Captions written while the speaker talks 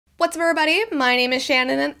What's up, everybody? My name is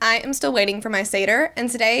Shannon and I am still waiting for my Satyr, and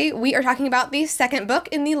today we are talking about the second book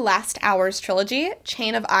in the Last Hours Trilogy,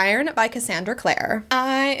 Chain of Iron by Cassandra Clare.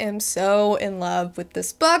 I am so in love with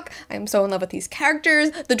this book. I am so in love with these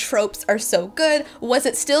characters. The tropes are so good. Was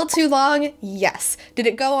it still too long? Yes. Did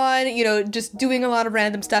it go on, just doing a lot of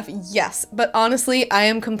random stuff? Yes. But honestly, I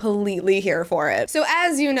am completely here for it. So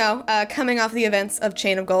as you know, coming off the events of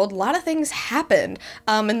Chain of Gold, a lot of things happened.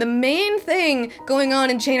 And the main thing going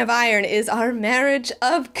on in Chain of Iron is our marriage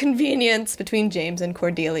of convenience between James and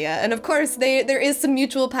Cordelia. And of course, there is some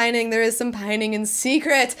mutual pining, there is some pining in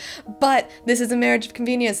secret, but this is a marriage of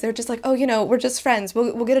convenience. They're just like, oh, we're just friends.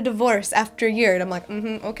 We'll get a divorce after a year. And I'm like,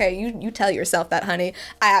 okay, you tell yourself that, honey.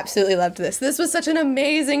 I absolutely loved this. This was such an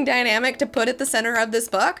amazing dynamic to put at the center of this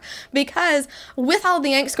book, because with all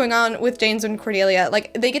the angst going on with James and Cordelia,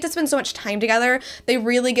 they get to spend so much time together. They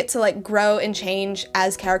really get to grow and change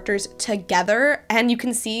as characters together, and you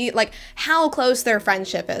can see how close their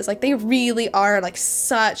friendship is. They really are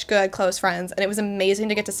such good close friends, and it was amazing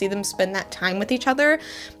to get to see them spend that time with each other.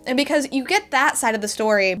 And because you get that side of the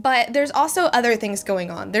story, but there's also other things going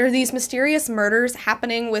on. There are these mysterious murders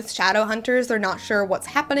happening with shadow hunters. They're not sure what's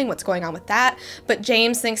happening, what's going on with that, but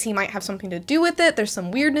James thinks he might have something to do with it. There's some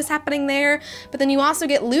weirdness happening there. But then you also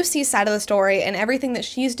get Lucy's side of the story and everything that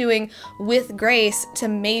she's doing with Grace to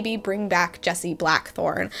maybe bring back Jesse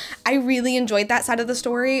Blackthorn. I really enjoyed that side of the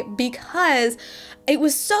story because it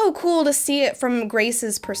was so cool to see it from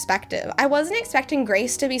Grace's perspective. I wasn't expecting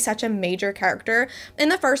Grace to be such a major character. In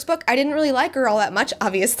the first book, I didn't really like her all that much,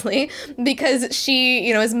 obviously, because she,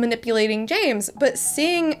 is manipulating James. But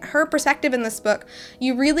seeing her perspective in this book,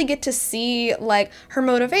 you really get to see her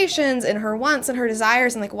motivations and her wants and her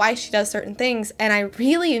desires and why she does certain things. And I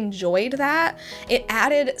really enjoyed that. It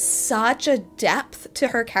added such a depth to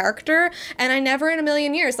her character, and I never in a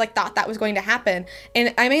million years thought that was going to happen.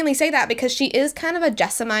 And I mainly say that because she is kind of a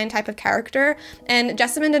Jessamine type of character, and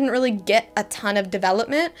Jessamine didn't really get a ton of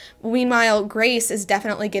development. Meanwhile, Grace is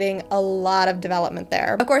definitely getting a lot of development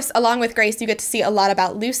there. Of course, along with Grace, you get to see a lot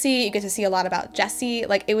about Lucy, you get to see a lot about Jesse.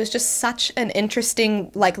 It was just such an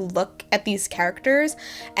interesting look at these characters,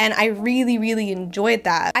 and I really, really enjoyed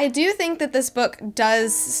that. I do think that this book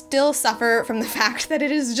does still suffer from the fact that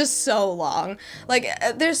it is just so long.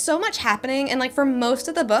 There's so much happening, and for most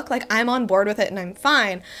of the book, I'm on board with it and I'm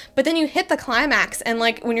fine. But then you hit the climax, and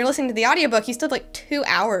when you're listening to the audiobook, you still have 2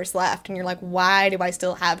 hours left, and you're like, why do I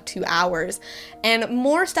still have 2 hours? And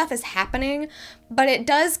more stuff is happening, but it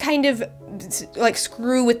does kind of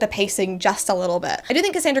screw with the pacing just a little bit. I do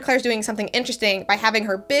think Cassandra Clare's doing something interesting by having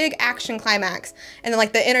her big action climax, and then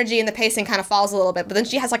the energy and the pacing kind of falls a little bit, but then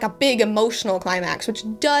she has a big emotional climax, which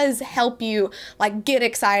does help you get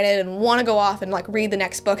excited and want to go off and read the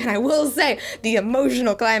next book. And I will say the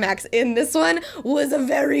emotional climax in this one was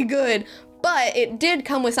very good, but it did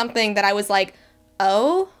come with something that I was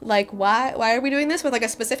oh, why are we doing this with a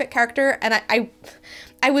specific character? And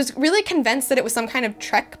I was really convinced that it was some kind of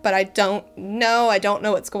trick, but I don't know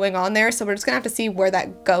what's going on there, so we're just gonna have to see where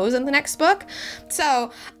that goes in the next book.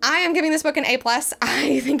 So I am giving this book an A+.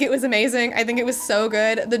 I think it was amazing. I think it was so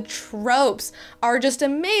good. The tropes are just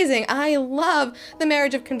amazing. I love the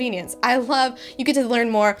marriage of convenience. I love, you get to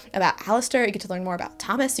learn more about Alistair, you get to learn more about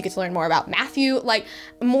Thomas, you get to learn more about Matthew.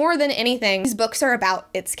 More than anything, these books are about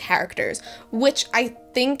its characters, which I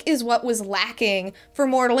think is what was lacking for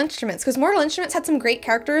Mortal Instruments, because Mortal Instruments had some great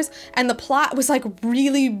characters and the plot was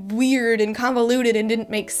really weird and convoluted and didn't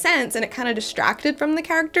make sense, and it kind of distracted from the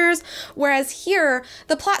characters. Whereas here,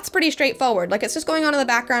 the plot's pretty straightforward. It's just going on in the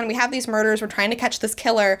background. We have these murders, we're trying to catch this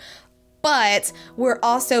killer, but we're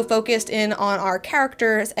also focused in on our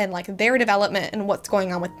characters and their development and what's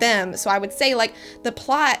going on with them. So I would say the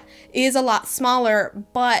plot is a lot smaller,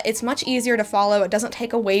 but it's much easier to follow. It doesn't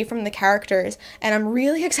take away from the characters, and I'm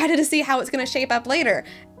really excited to see how it's going to shape up later.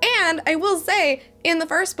 And I will say, in the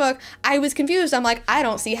first book, I was confused. I'm I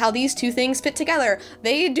don't see how these two things fit together.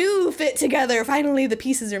 They do fit together. Finally, the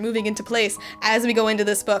pieces are moving into place as we go into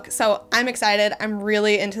this book. So I'm excited. I'm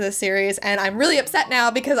really into this series, and I'm really upset now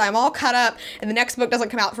because I'm all caught up and the next book doesn't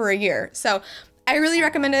come out for a year. So I really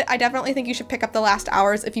recommend it. I definitely think you should pick up The Last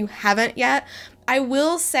Hours if you haven't yet. I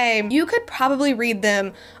will say you could probably read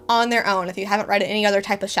them on their own if you haven't read any other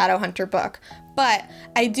type of Shadowhunter book, but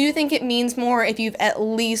I do think it means more if you've at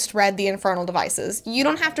least read The Infernal Devices. You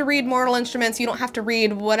don't have to read Mortal Instruments, you don't have to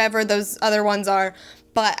read whatever those other ones are,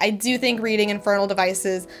 But I do think reading Infernal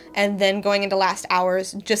Devices and then going into Last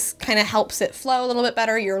Hours just kind of helps it flow a little bit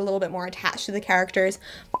better. You're a little bit more attached to the characters,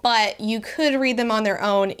 but you could read them on their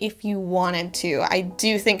own if you wanted to. I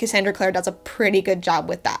do think Cassandra Clare does a pretty good job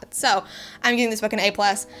with that. So I'm giving this book an A+,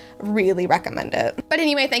 really recommend it. But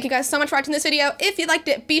anyway, thank you guys so much for watching this video. If you liked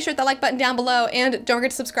it, be sure to hit the like button down below and don't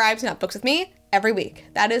forget to subscribe to Not Books With Me every week.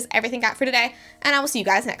 That is everything I got for today, and I will see you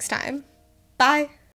guys next time. Bye.